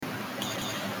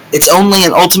It's only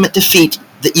in ultimate defeat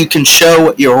that you can show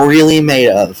what you're really made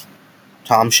of.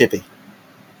 Tom Shippey.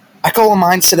 I call a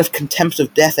mindset of contempt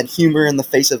of death and humor in the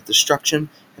face of destruction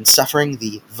and suffering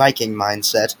the Viking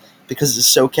mindset because it is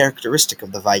so characteristic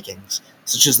of the Vikings,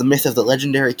 such as the myth of the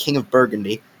legendary king of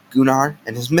Burgundy, Gunnar,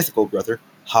 and his mythical brother,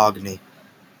 Hogni.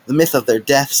 The myth of their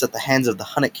deaths at the hands of the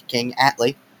Hunnic king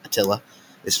Attila,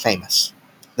 is famous.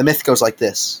 The myth goes like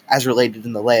this, as related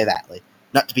in the Lay of Atli,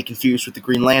 not to be confused with the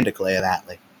Greenlandic Lay of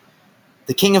Atli.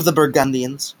 The king of the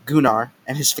Burgundians, Gunnar,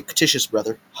 and his fictitious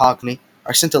brother, Hogni,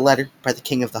 are sent a letter by the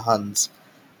king of the Huns.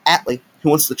 Atli, who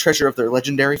wants the treasure of their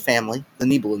legendary family, the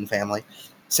Nibelung family,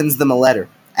 sends them a letter,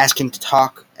 asking to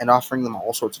talk and offering them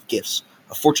all sorts of gifts,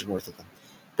 a fortune worth of them.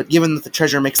 But given that the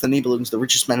treasure makes the Nibelungs the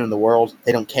richest men in the world,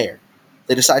 they don't care.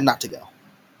 They decide not to go,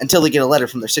 until they get a letter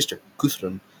from their sister,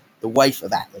 Guthrun, the wife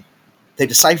of Atli. They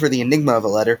decipher the enigma of a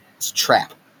letter as a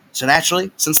trap. So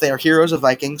naturally, since they are heroes of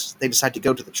Vikings, they decide to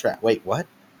go to the trap. Wait, what?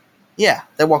 Yeah,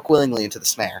 they walk willingly into the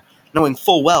snare, knowing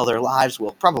full well their lives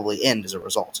will probably end as a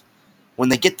result. When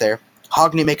they get there,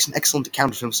 Hogni makes an excellent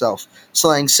account of himself,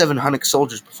 slaying 7 Hunnic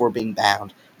soldiers before being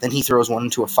bound. Then he throws one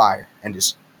into a fire and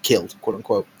is killed,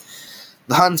 quote-unquote.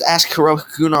 The Huns ask heroic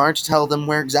Gunnar to tell them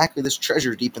where exactly this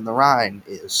treasure deep in the Rhine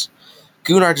is.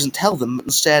 Gunnar doesn't tell them, but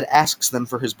instead asks them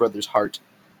for his brother's heart.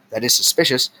 That is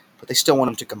suspicious, but they still want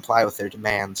him to comply with their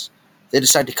demands. They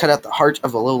decide to cut out the heart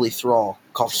of a lowly thrall,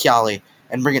 called Hjali,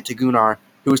 and bring it to Gunnar,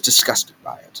 who is disgusted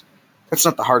by it. That's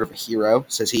not the heart of a hero,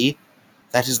 says he.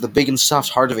 That is the big and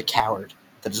soft heart of a coward.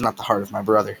 That is not the heart of my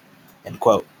brother. End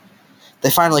quote.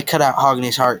 They finally cut out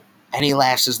Hogni's heart, and he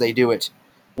laughs as they do it.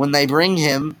 When they bring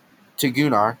him to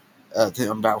Gunnar, why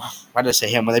did I say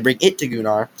him? When they bring it to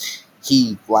Gunnar,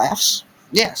 he laughs?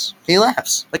 Yes, he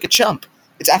laughs, like a chump.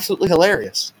 It's absolutely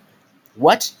hilarious.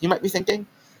 What, you might be thinking?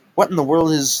 What in the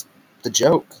world is the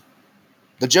joke?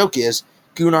 The joke is,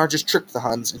 Gunnar just tricked the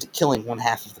Huns into killing one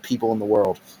half of the people in the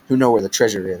world who know where the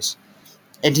treasure is.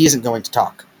 And he isn't going to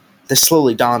talk. This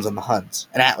slowly dawns on the Huns,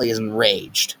 and Atli is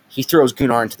enraged. He throws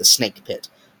Gunnar into the snake pit,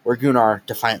 where Gunnar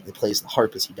defiantly plays the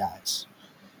harp as he dies.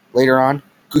 Later on,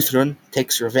 Guthrun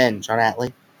takes revenge on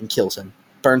Atli and kills him,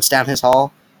 burns down his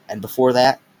hall, and before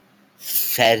that,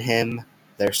 fed him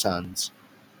their sons.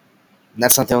 And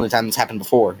that's not the only time this happened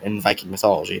before in Viking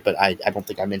mythology, but I don't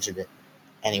think I mentioned it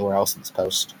anywhere else in this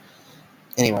post.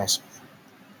 Anyways,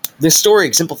 this story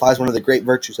exemplifies one of the great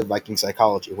virtues of Viking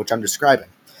psychology, which I'm describing.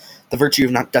 The virtue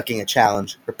of not ducking a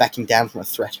challenge, or backing down from a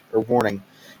threat or warning.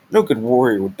 No good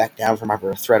warrior would back down from either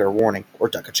a threat or warning, or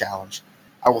duck a challenge.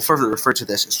 I will further refer to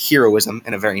this as heroism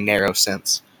in a very narrow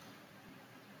sense.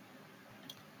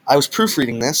 I was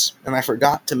proofreading this, and I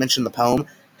forgot to mention the poem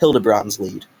Hildebrand's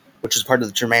Lied, which is part of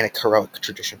the Germanic heroic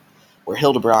tradition, where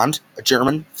Hildebrand, a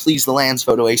German, flees the lands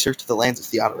of Odoacer to the lands of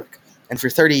Theodoric, and for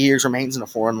 30 years remains in a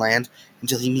foreign land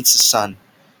until he meets his son.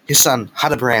 His son,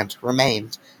 Hadebrand,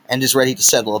 remains, and is ready to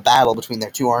settle a battle between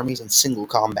their two armies in single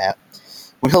combat.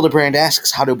 When Hildebrand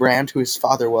asks Hadebrand who his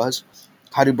father was,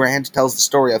 Hadebrand tells the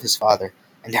story of his father,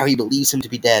 and how he believes him to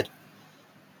be dead.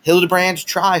 Hildebrand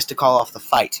tries to call off the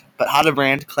fight, but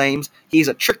Hadebrand claims he is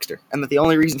a trickster, and that the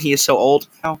only reason he is so old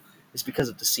now is because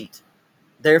of deceit.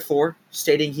 Therefore,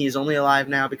 stating he is only alive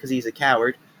now because he is a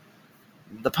coward,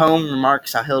 the poem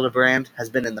remarks how Hildebrand has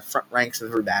been in the front ranks of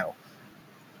every battle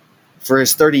for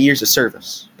his 30 years of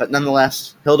service, but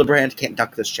nonetheless, Hildebrand can't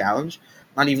duck this challenge,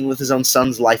 not even with his own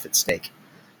son's life at stake.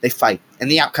 They fight,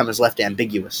 and the outcome is left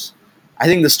ambiguous. I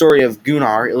think the story of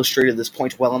Gunnar illustrated this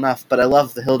point well enough, but I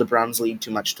love the Hildebrand's Lied too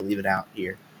much to leave it out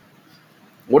here.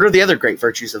 What are the other great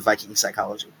virtues of Viking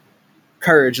psychology?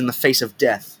 Courage in the face of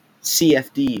death,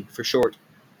 CFD for short.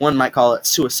 One might call it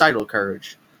suicidal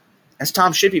courage. As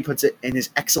Tom Shippey puts it in his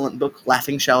excellent book,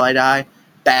 Laughing Shall I Die?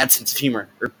 Bad sense of humor,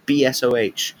 or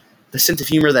BSOH. The sense of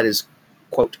humor that is,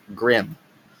 quote, grim.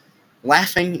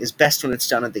 Laughing is best when it's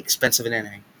done at the expense of an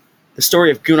enemy. The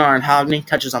story of Gunnar and Hogni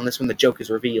touches on this when the joke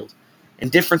is revealed.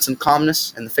 Indifference and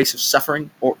calmness in the face of suffering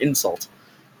or insult.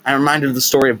 I'm reminded of the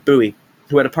story of Bowie,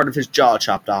 who had a part of his jaw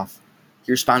chopped off.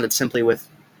 He responded simply with,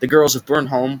 "The girls of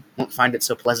Burnholm won't find it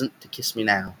so pleasant to kiss me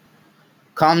now."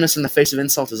 Calmness in the face of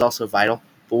insult is also vital,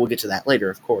 but we'll get to that later,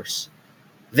 of course.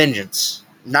 Vengeance.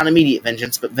 Not immediate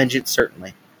vengeance, but vengeance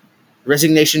certainly.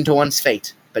 Resignation to one's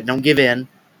fate, but don't give in.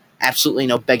 Absolutely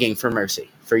no begging for mercy,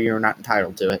 for you are not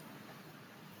entitled to it.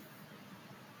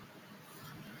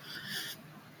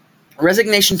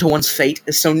 Resignation to one's fate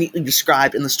is so neatly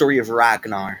described in the story of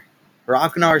Ragnar.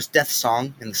 Ragnar's death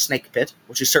song in the snake pit,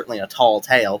 which is certainly a tall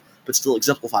tale, but still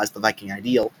exemplifies the Viking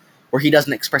ideal, where he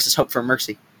doesn't express his hope for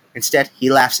mercy. Instead,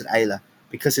 he laughs at Ayla,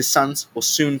 because his sons will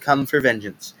soon come for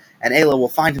vengeance, and Ayla will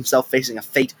find himself facing a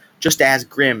fate just as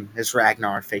grim as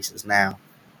Ragnar faces now.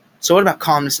 So what about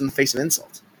calmness in the face of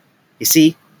insult? You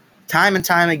see, time and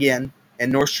time again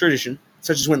in Norse tradition,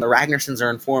 such as when the Ragnarsons are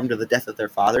informed of the death of their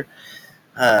father,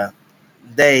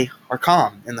 they are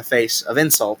calm in the face of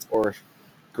insult or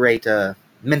great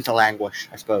mental anguish,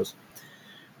 I suppose.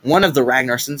 One of the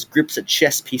Ragnarsons grips a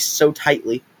chess piece so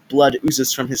tightly, blood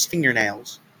oozes from his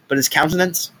fingernails, but his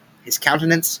countenance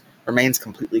remains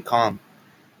completely calm.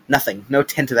 Nothing, no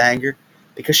tint of anger,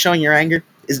 because showing your anger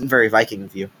isn't very Viking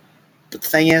of you. But the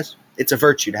thing is, it's a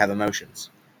virtue to have emotions.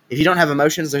 If you don't have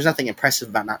emotions, there's nothing impressive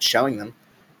about not showing them.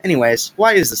 Anyways,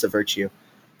 why is this a virtue?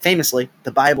 Famously,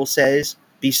 the Bible says,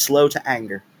 be slow to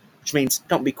anger, which means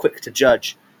don't be quick to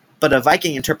judge. But a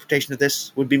Viking interpretation of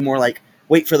this would be more like,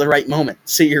 wait for the right moment,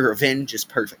 so your revenge is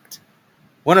perfect.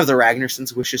 One of the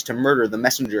Ragnarsons wishes to murder the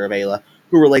messenger of Ayla,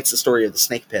 who relates the story of the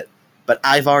snake pit. But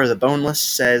Ivar the Boneless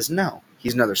says no.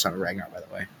 He's another son of Ragnar, by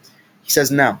the way. He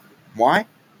says no. Why?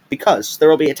 Because there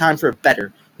will be a time for a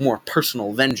better, more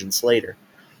personal vengeance later.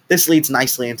 This leads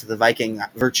nicely into the Viking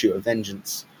virtue of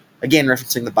vengeance. Again,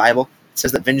 referencing the Bible, it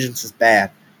says that vengeance is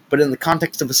bad. But in the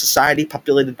context of a society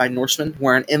populated by Norsemen,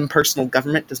 where an impersonal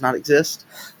government does not exist,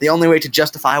 the only way to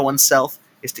justify oneself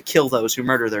is to kill those who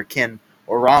murder their kin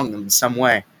or wrong them in some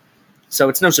way. So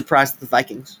it's no surprise that the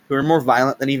Vikings, who are more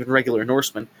violent than even regular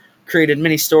Norsemen, created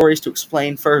many stories to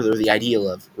explain further the ideal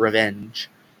of revenge.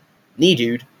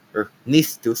 Nidud, or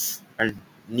Nithus, or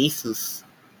Nithus,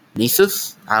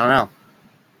 I don't know.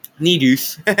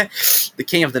 Nidus, the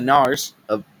king of the Nars,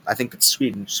 of I think it's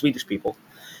Swedish people,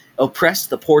 oppressed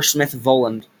the poor smith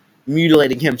Voland,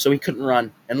 mutilating him so he couldn't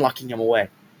run and locking him away.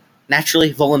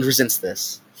 Naturally, Voland resents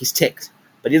this. He's ticked,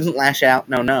 but he doesn't lash out.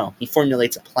 No, he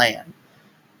formulates a plan.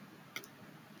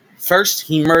 First,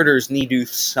 he murders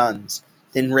Nidud's sons,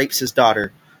 then rapes his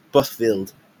daughter,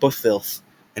 Bothvilth,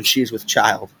 and she is with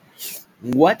child.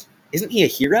 What? Isn't he a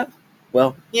hero?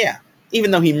 Well, yeah.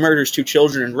 Even though he murders 2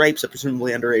 children and rapes a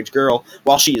presumably underage girl,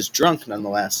 while she is drunk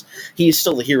nonetheless, he is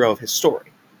still the hero of his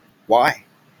story. Why?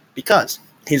 Because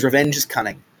his revenge is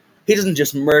cunning. He doesn't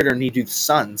just murder Nidud's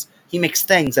sons, he makes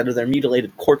things out of their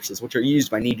mutilated corpses, which are used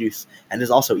by Nidud and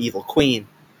his also evil queen.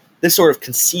 This sort of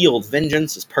concealed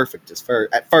vengeance is perfect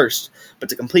at first, but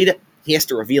to complete it, he has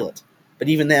to reveal it. But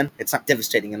even then, it's not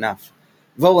devastating enough.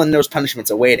 Voland knows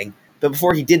punishment's awaiting, but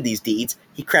before he did these deeds,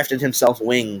 he crafted himself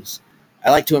wings. I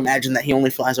like to imagine that he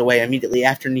only flies away immediately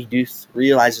after Nidud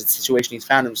realizes the situation he's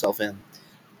found himself in.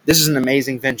 This is an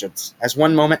amazing vengeance, as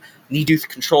one moment, Nidud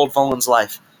controlled Voland's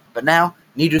life, but now,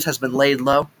 Nidud has been laid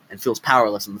low and feels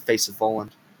powerless in the face of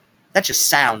Voland. That just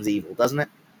sounds evil, doesn't it?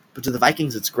 But to the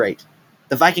Vikings, it's great.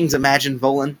 The Vikings imagine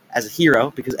Voland as a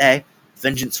hero because A,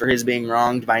 vengeance for his being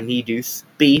wronged by Nidud,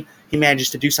 B, he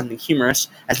manages to do something humorous,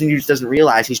 as Nidud doesn't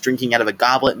realize he's drinking out of a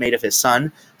goblet made of his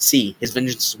son, C, his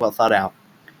vengeance is well thought out.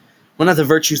 One of the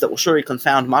virtues that will surely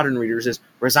confound modern readers is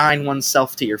resign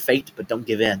oneself to your fate, but don't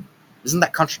give in. Isn't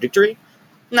that contradictory?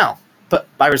 No, but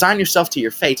by resign yourself to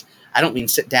your fate, I don't mean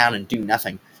sit down and do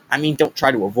nothing. I mean don't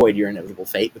try to avoid your inevitable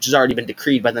fate, which has already been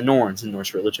decreed by the Norns in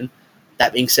Norse religion.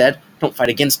 That being said, don't fight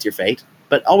against your fate,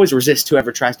 but always resist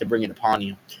whoever tries to bring it upon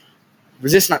you.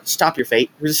 Resist not to stop your fate,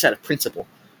 resist out of principle.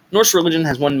 Norse religion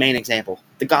has one main example,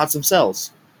 the gods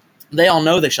themselves. They all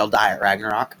know they shall die at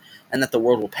Ragnarok, and that the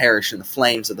world will perish in the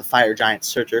flames of the fire giant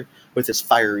Surtur with his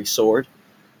fiery sword.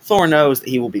 Thor knows that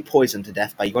he will be poisoned to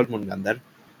death by Jormungandr,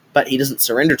 but he doesn't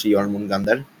surrender to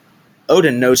Jormungandr.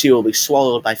 Odin knows he will be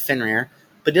swallowed by Fenrir,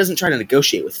 but he doesn't try to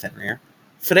negotiate with Fenrir.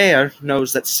 Freyr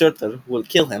knows that Surtur will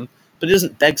kill him, but he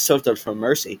doesn't beg Surtur for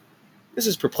mercy. This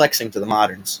is perplexing to the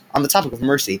moderns. On the topic of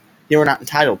mercy, they were not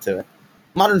entitled to it.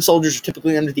 Modern soldiers are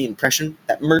typically under the impression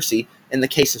that mercy, in the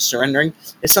case of surrendering,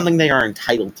 is something they are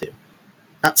entitled to.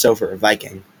 Not so for a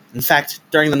Viking. In fact,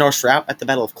 during the Norse rout at the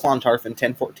Battle of Clontarf in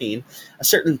 1014, a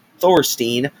certain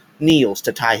Thorstein kneels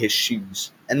to tie his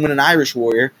shoes, and when an Irish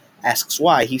warrior asks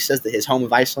why, he says that his home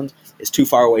of Iceland is too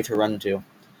far away to run to.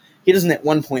 He doesn't at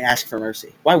one point ask for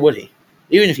mercy. Why would he?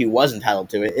 Even if he was entitled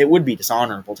to it, it would be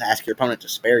dishonorable to ask your opponent to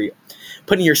spare you.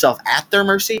 Putting yourself at their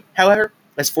mercy, however,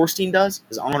 as Thorstein does,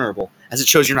 is honorable, as it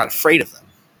shows you're not afraid of them.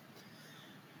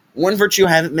 One virtue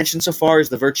I haven't mentioned so far is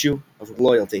the virtue of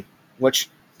loyalty, which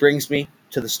brings me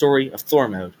to the story of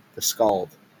Thormod, the Skald.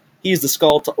 He is the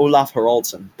Skald to Olaf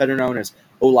Haraldsson, better known as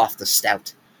Olaf the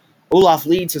Stout. Olaf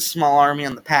leads his small army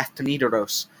on the path to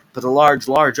Nidaros, but a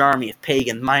large army of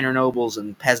pagan minor nobles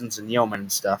and peasants and yeomen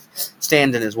and stuff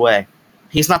stand in his way.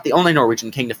 He is not the only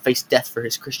Norwegian king to face death for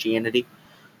his Christianity.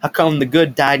 Hakon the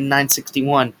Good died in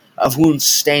 961 of wounds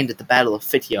sustained at the Battle of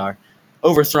Fitjar,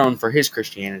 overthrown for his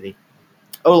Christianity.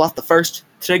 Olaf I,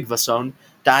 Tryggvason,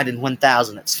 died in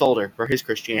 1000 at Svolder for his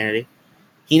Christianity.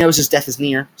 He knows his death is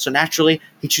near, so naturally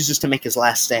he chooses to make his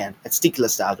last stand at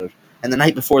Stiklestadr, and the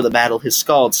night before the battle his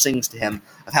skald sings to him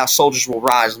of how soldiers will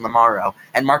rise on the morrow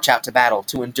and march out to battle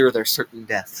to endure their certain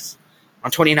deaths.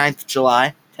 On 29th July,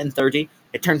 1030,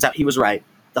 it turns out he was right.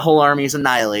 The whole army is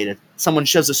annihilated. Someone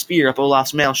shoves a spear up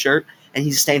Olaf's mail shirt, and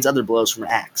he sustains other blows from an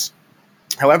axe.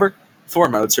 However,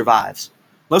 Thormod survives.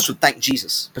 Most would thank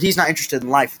Jesus, but he's not interested in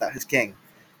life without his king.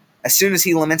 As soon as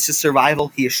he laments his survival,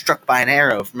 he is struck by an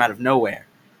arrow from out of nowhere.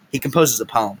 He composes a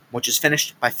poem, which is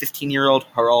finished by 15-year-old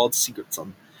Harald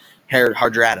Sigurdsson, Herr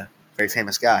Hardrada, very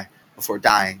famous guy, before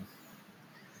dying.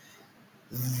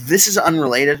 This is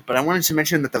unrelated, but I wanted to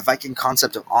mention that the Viking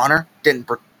concept of honor didn't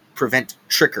prevent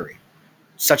trickery,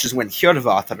 such as when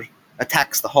Hjörvathr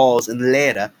attacks the halls in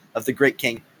Leda of the great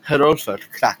king Hrólfr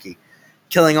Kraki,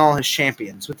 killing all his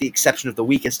champions, with the exception of the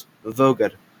weakest,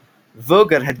 Vogr.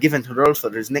 Vogr had given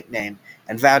Hrólfr his nickname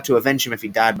and vowed to avenge him if he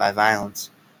died by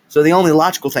violence. So the only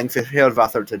logical thing for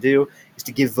Hjörvathr to do is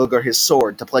to give Vogr his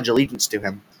sword to pledge allegiance to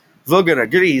him. Vogr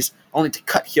agrees, only to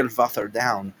cut Hjörvathr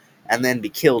down and then be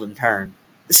killed in turn.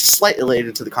 This is slightly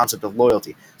related to the concept of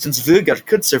loyalty, since Vogr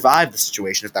could survive the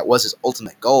situation if that was his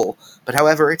ultimate goal, but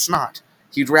however, it's not.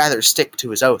 He'd rather stick to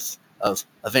his oath of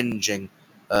avenging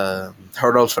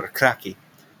Hrólfr Kraki.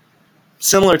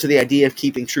 Similar to the idea of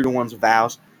keeping true to one's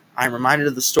vows, I am reminded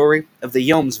of the story of the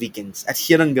Jomsvikings at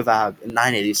Hjörungavag in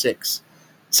 986.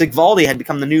 Sigvaldi had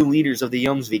become the new leaders of the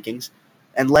Jomsvikings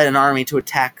and led an army to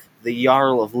attack the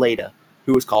Jarl of Leda,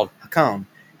 who was called Hakon,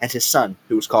 and his son,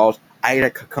 who was called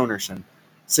Eirik Hakonarsson.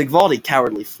 Sigvaldi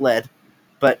cowardly fled,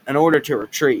 with an order to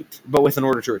retreat. But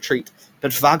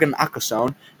Vagan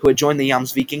Akkason, who had joined the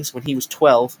Jomsvikings when he was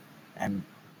 12, and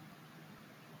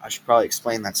I should probably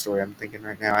explain that story, I'm thinking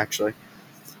right now, actually.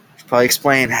 I should probably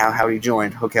explain how he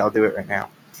joined. Okay, I'll do it right now.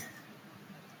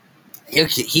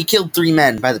 He killed 3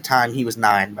 men by the time he was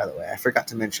 9, by the way. I forgot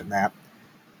to mention that.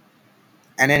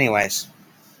 And anyways,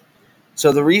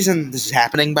 so the reason this is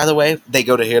happening, by the way, they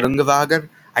go to Hjörungavagar.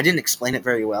 I didn't explain it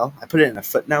very well. I put it in a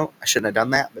footnote. I shouldn't have done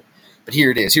that, but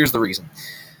here it is. Here's the reason.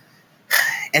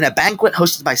 In a banquet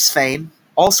hosted by Svein,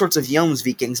 all sorts of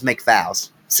Jomsvikings make vows.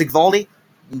 Sigvaldi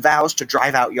vows to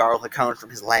drive out Jarl Hakon from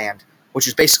his land, which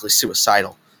is basically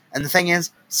suicidal. And the thing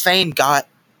is, Svein got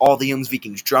all the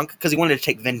Jomsvikings drunk because he wanted to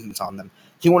take vengeance on them.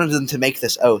 He wanted them to make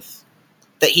this oath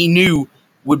that he knew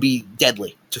would be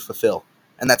deadly to fulfill,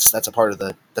 and that's a part of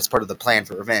the plan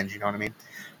for revenge. You know what I mean?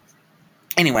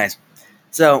 Anyways,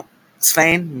 so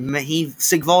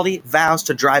Sigvaldi vows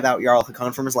to drive out Jarl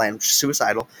Hakon from his land, which is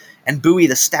suicidal, and Bui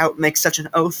the Stout makes such an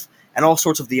oath, and all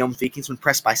sorts of the Jomsvikings, when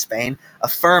pressed by Spain,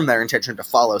 affirm their intention to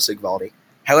follow Sigvaldi.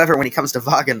 However, when he comes to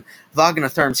Vagan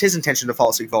affirms his intention to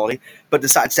follow Sigvaldi, but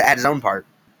decides to add his own part.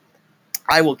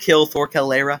 I will kill Thorkel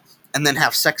Leira and then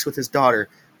have sex with his daughter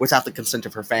without the consent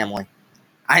of her family.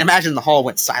 I imagine the hall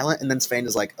went silent, and then Svein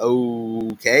is like,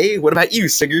 okay, what about you,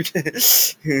 Sigurd?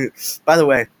 By the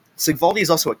way, Sigvaldi is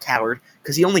also a coward,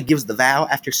 because he only gives the vow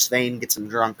after Svein gets him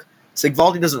drunk.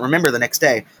 Sigvaldi doesn't remember the next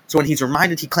day, so when he's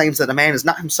reminded, he claims that a man is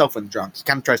not himself when drunk. He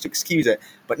kind of tries to excuse it,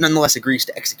 but nonetheless agrees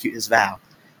to execute his vow.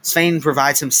 Svein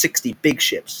provides him 60 big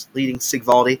ships, leaving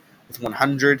Sigvaldi with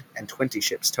 120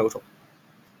 ships total.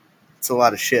 It's a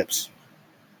lot of ships.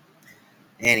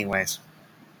 Anyways.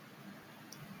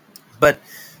 But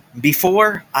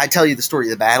before I tell you the story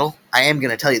of the battle, I am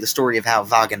going to tell you the story of how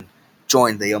Vagan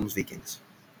joined the Jomsvikings.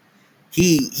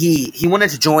 He wanted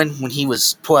to join when he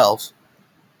was 12,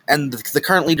 and the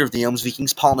current leader of the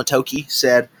Jomsvikings, Palnatoki,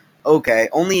 said, "Okay,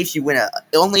 only if you win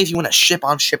a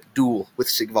ship-on-ship duel with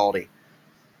Sigvaldi."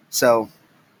 So,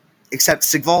 except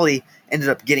Sigvaldi ended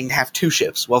up getting to have 2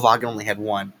 ships, while Vagan only had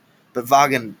 1. But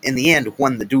Vagan, in the end,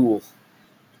 won the duel.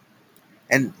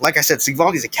 And like I said,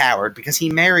 Sigvaldi's a coward because he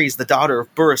marries the daughter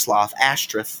of Burislav,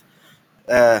 Ashtrith,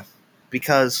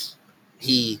 because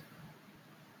he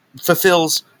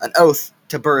fulfills an oath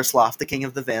to Burislav, the king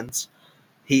of the Vends.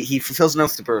 He fulfills an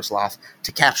oath to Burislav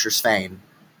to capture Svein.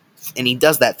 And he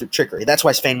does that through trickery. That's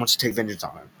why Svein wants to take vengeance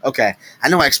on him. Okay, I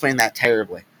know I explained that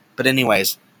terribly. But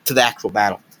anyways, to the actual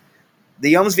battle.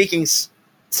 The Jomsvikings,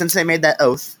 since they made that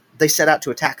oath, they set out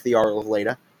to attack the Jarl of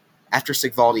Leda after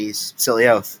Sigvaldi's silly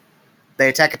oath. They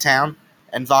attack a town,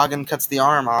 and Vagan cuts the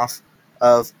arm off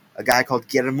of a guy called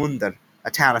Geirmundur,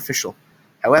 a town official.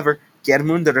 However,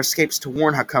 Geirmundur escapes to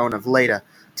warn Hakon of Leda,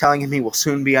 telling him he will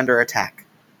soon be under attack.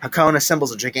 Hakon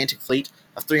assembles a gigantic fleet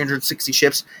of 360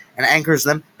 ships and anchors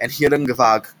them at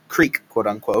Hjörungavag Creek,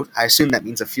 quote-unquote. I assume that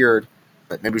means a fjord,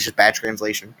 but maybe it's just bad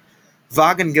translation.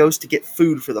 Vagan goes to get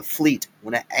food for the fleet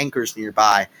when it anchors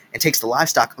nearby and takes the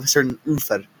livestock of a certain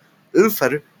Ulfr.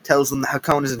 Ulfr tells them that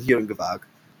Hakon is in Hjörungavag.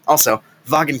 Also,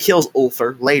 Vagan kills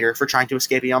Ulfr later for trying to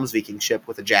escape a Jomsviking ship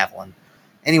with a javelin.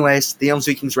 Anyways, the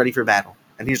Jomsvikings ready for battle.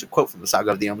 And here's a quote from the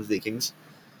Saga of the Jomsvikings.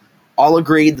 All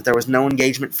agreed that there was no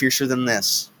engagement fiercer than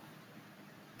this.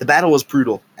 The battle was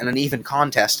brutal and an even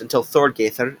contest until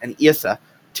Thorgeithr and Eotha,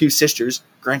 two sisters,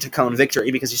 grant Hakon victory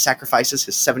because he sacrifices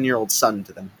his 7-year-old son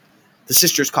to them. The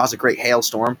sisters cause a great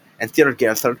hailstorm, and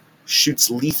Thorgeithr shoots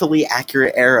lethally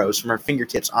accurate arrows from her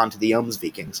fingertips onto the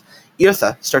Jomsvikings.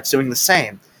 Eotha starts doing the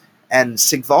same, and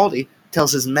Sigvaldi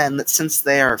tells his men that since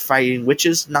they are fighting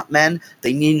witches, not men,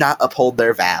 they need not uphold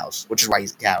their vows, which is why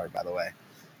he's a coward, by the way.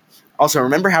 Also,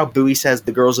 remember how Bowie says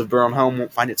the girls of Burhamholm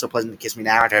won't find it so pleasant to kiss me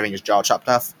now after having his jaw chopped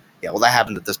off? Yeah, well, that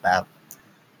happened at this battle.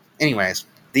 Anyways,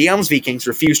 the Jomsvikings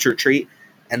refuse to retreat,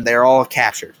 and they're all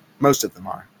captured. Most of them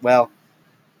are. Well,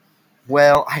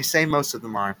 I say most of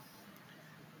them are.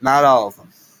 Not all of them.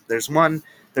 There's one,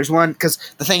 because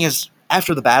the thing is,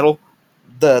 after the battle,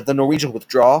 the Norwegians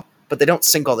withdraw, but they don't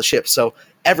sink all the ships, so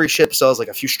every ship still has like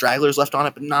a few stragglers left on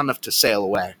it, but not enough to sail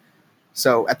away.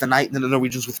 So at the night, the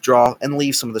Norwegians withdraw and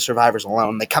leave some of the survivors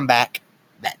alone. They come back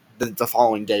the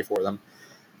following day for them.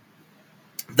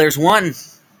 There's one,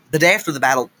 the day after the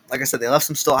battle, like I said, they left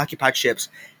some still occupied ships.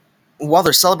 While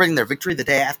they're celebrating their victory the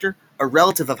day after, a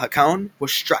relative of Hakon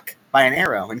was struck by an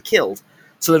arrow and killed.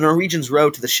 So the Norwegians row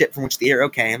to the ship from which the arrow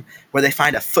came, where they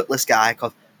find a footless guy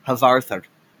called Havarthard.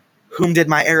 Whom did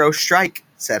my arrow strike?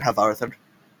 Said Havarthard.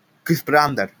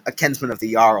 Guthbrandur, a kinsman of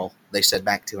the Jarl, they said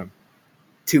back to him.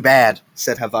 Too bad,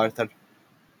 said Havarthard.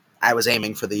 I was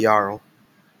aiming for the Jarl.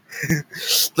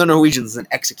 The Norwegians then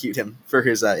execute him for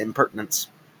his impertinence.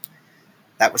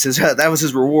 That was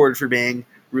his reward for being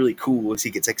really cool as he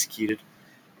gets executed.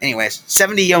 Anyways,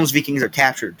 70 Jomsvikings are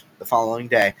captured the following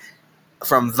day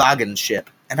from Vagan's ship,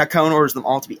 and Hakon orders them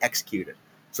all to be executed.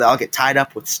 So they all get tied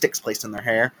up with sticks placed in their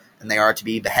hair, and they are to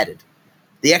be beheaded.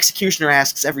 The executioner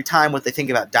asks every time what they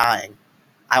think about dying.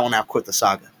 I will now quit the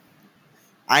saga.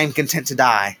 I am content to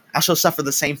die. I shall suffer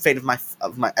the same fate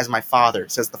as my father,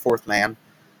 says the fourth man.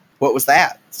 What was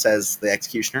that? Says the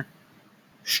executioner.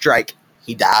 Strike.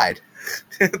 He died.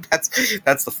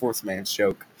 That's the fourth man's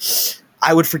joke.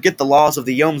 I would forget the laws of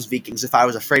the Jomsvikings if I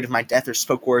was afraid of my death or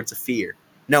spoke words of fear.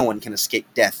 No one can escape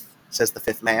death, says the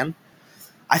fifth man.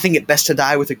 I think it best to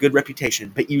die with a good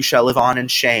reputation, but you shall live on in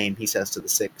shame, he says to the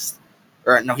sixth.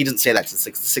 Or, no, he doesn't say that to the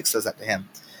sixth. The sixth says that to him.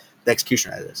 The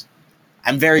executioner, that is.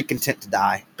 I'm very content to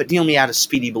die, but deal me out a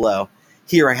speedy blow.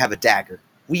 Here I have a dagger.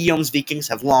 We Jomsvikings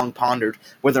have long pondered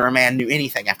whether a man knew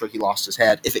anything after he lost his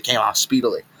head, if it came off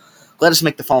speedily. Let us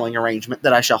make the following arrangement,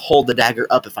 that I shall hold the dagger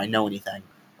up if I know anything.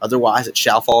 Otherwise it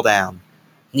shall fall down.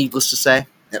 Needless to say,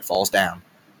 it falls down.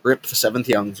 Rip the seventh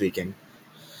Jomsviking.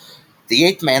 The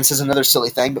eighth man says another silly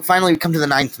thing, but finally we come to the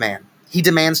ninth man. He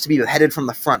demands to be beheaded from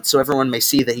the front so everyone may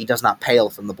see that he does not pale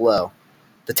from the blow.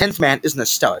 The 10th man isn't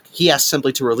as stoic. He asks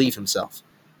simply to relieve himself.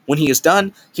 When he is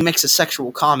done, he makes a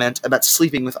sexual comment about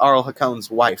sleeping with Jarl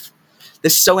Hakon's wife.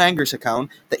 This so angers Hakon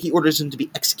that he orders him to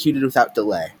be executed without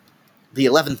delay. The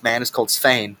 11th man is called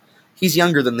Svein. He's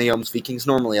younger than the Jomsvikings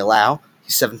normally allow.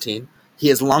 He's 17. He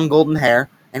has long golden hair,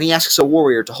 and he asks a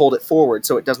warrior to hold it forward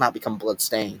so it does not become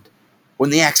blood-stained.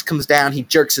 When the axe comes down, he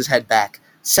jerks his head back,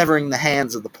 severing the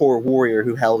hands of the poor warrior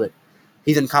who held it.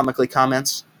 He then comically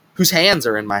comments, "Whose hands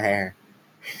are in my hair?"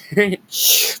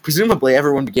 Presumably,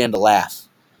 everyone began to laugh.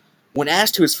 When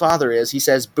asked who his father is, he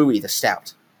says Bowie the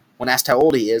Stout. When asked how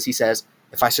old he is, he says,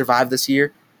 "If I survive this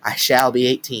year, I shall be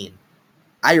 18.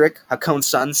 Eirik, Hakon's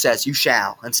son, says, "You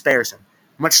shall," and spares him,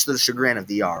 much to the chagrin of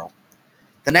the Jarl.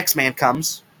 The next man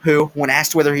comes, who, when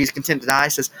asked whether he's content to die,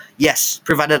 says, "Yes,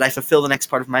 provided I fulfill the next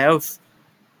part of my oath."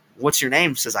 "What's your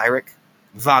name?" says Eirik.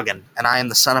 "Vagan, and I am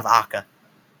the son of Akka."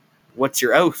 "What's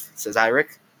your oath?" says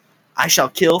Eirik. "I shall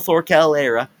kill Thorkel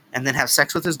Eira, and then have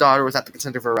sex with his daughter without the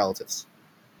consent of her relatives."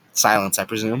 Silence, I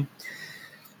presume.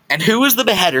 And who is the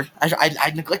beheader?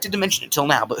 I neglected to mention it till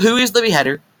now, but who is the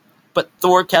beheader but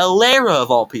Thorkel Eira, of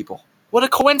all people? What a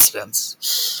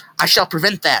coincidence. "I shall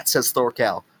prevent that," says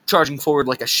Thorkel, charging forward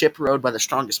like a ship rowed by the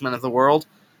strongest men of the world.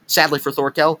 Sadly for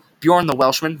Thorkel, Bjorn the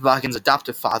Welshman, Vagan's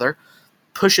adoptive father,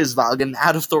 pushes Vagan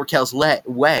out of Thorkel's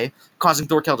way, causing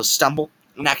Thorkel to stumble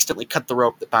and accidentally cut the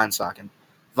rope that binds Vagan.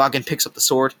 Vagan picks up the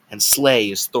sword and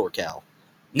slays Thorkel.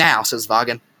 "Now," says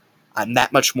Vagan, "I'm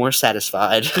that much more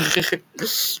satisfied."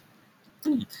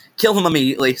 "Kill him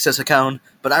immediately," says Hakon,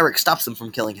 but Eirik stops them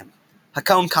from killing him.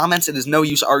 Hakon comments it is no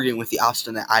use arguing with the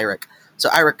obstinate Eirik, so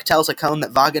Eirik tells Hakon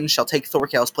that Vagan shall take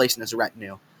Thorkel's place in his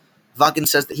retinue. Vagan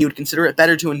says that he would consider it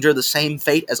better to endure the same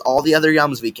fate as all the other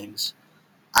Jomsvikings.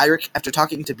 Eirik, after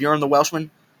talking to Bjorn the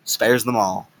Welshman, spares them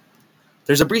all.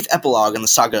 There's a brief epilogue in the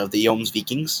saga of the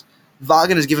Jomsvikings.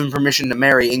 Vagan is given permission to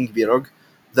marry Ingbjorg,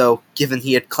 though given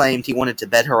he had claimed he wanted to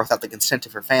bed her without the consent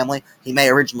of her family, he may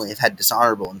originally have had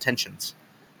dishonorable intentions.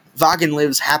 Vagan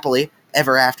lives happily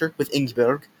ever after with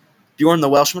Ingeborg. Bjorn the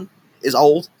Welshman is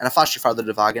old and a foster father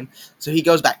to Vagan, so he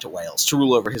goes back to Wales to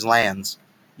rule over his lands.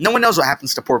 No one knows what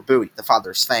happens to poor Bui, the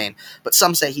father of Svein, but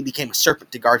some say he became a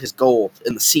serpent to guard his gold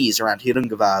in the seas around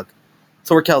Hirungavag.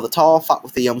 Thorkel the Tall fought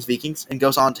with the Jomsvikings and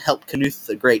goes on to help Canute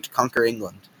the Great conquer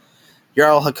England.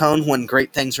 Jarl Hakon won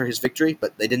great things for his victory,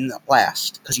 but they didn't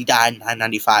last, because he died in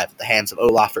 995 at the hands of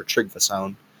Olafur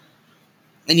Tryggvason.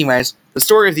 Anyways, the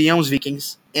story of the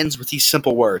Jomsvikings ends with these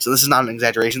simple words, and this is not an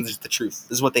exaggeration, this is the truth.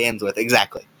 This is what they end with,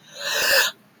 exactly.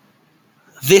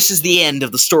 This is the end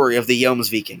of the story of the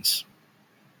Jomsvikings.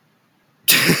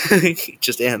 It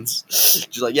just ends.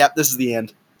 Just like, yep, this is the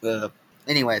end.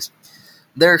 Anyways,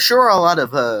 there are sure a lot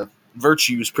of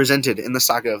virtues presented in the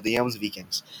saga of the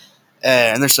Jomsvikings.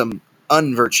 And there's some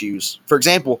unvirtues. For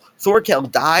example, Thorkel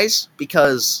dies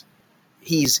because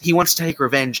he wants to take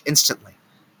revenge instantly.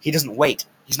 He doesn't wait.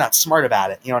 He's not smart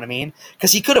about it, you know what I mean?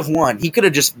 Because he could have won. He could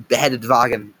have just beheaded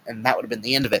Vagan, and that would have been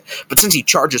the end of it. But since he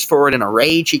charges forward in a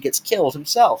rage, he gets killed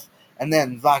himself. And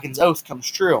then Vagan's oath comes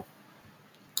true.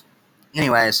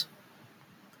 Anyways,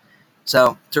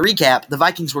 so to recap, the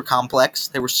Vikings were complex.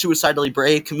 They were suicidally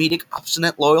brave, comedic,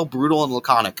 obstinate, loyal, brutal, and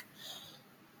laconic.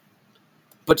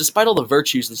 But despite all the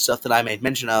virtues and stuff that I made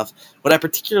mention of, what I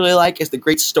particularly like is the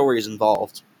great stories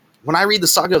involved. When I read the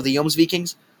saga of the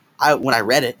Jomsvikings, when I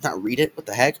read it, not read it, what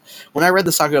the heck? When I read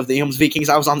the saga of the Jomsvikings,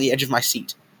 I was on the edge of my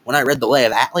seat. When I read the Lay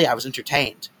of Atli, I was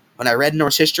entertained. When I read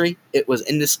Norse history, it was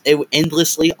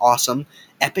endlessly awesome,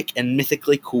 epic, and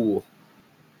mythically cool.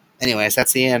 Anyways,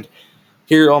 that's the end.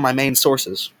 Here are all my main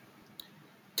sources.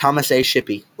 Thomas A.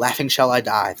 Shippey, Laughing Shall I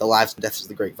Die, The Lives and Deaths of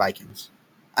the Great Vikings.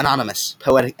 Anonymous,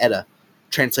 Poetic Edda,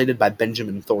 translated by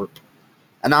Benjamin Thorpe.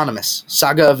 Anonymous,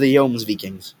 Saga of the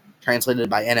Jomsvikings, translated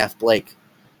by N.F. Blake.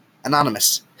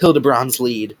 Anonymous, Hildebrand's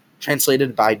Lead,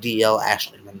 translated by D.L.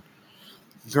 Ashleyman.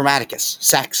 Grammaticus,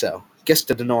 Saxo,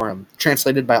 Gesta Danorum,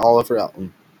 translated by Oliver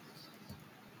Elton.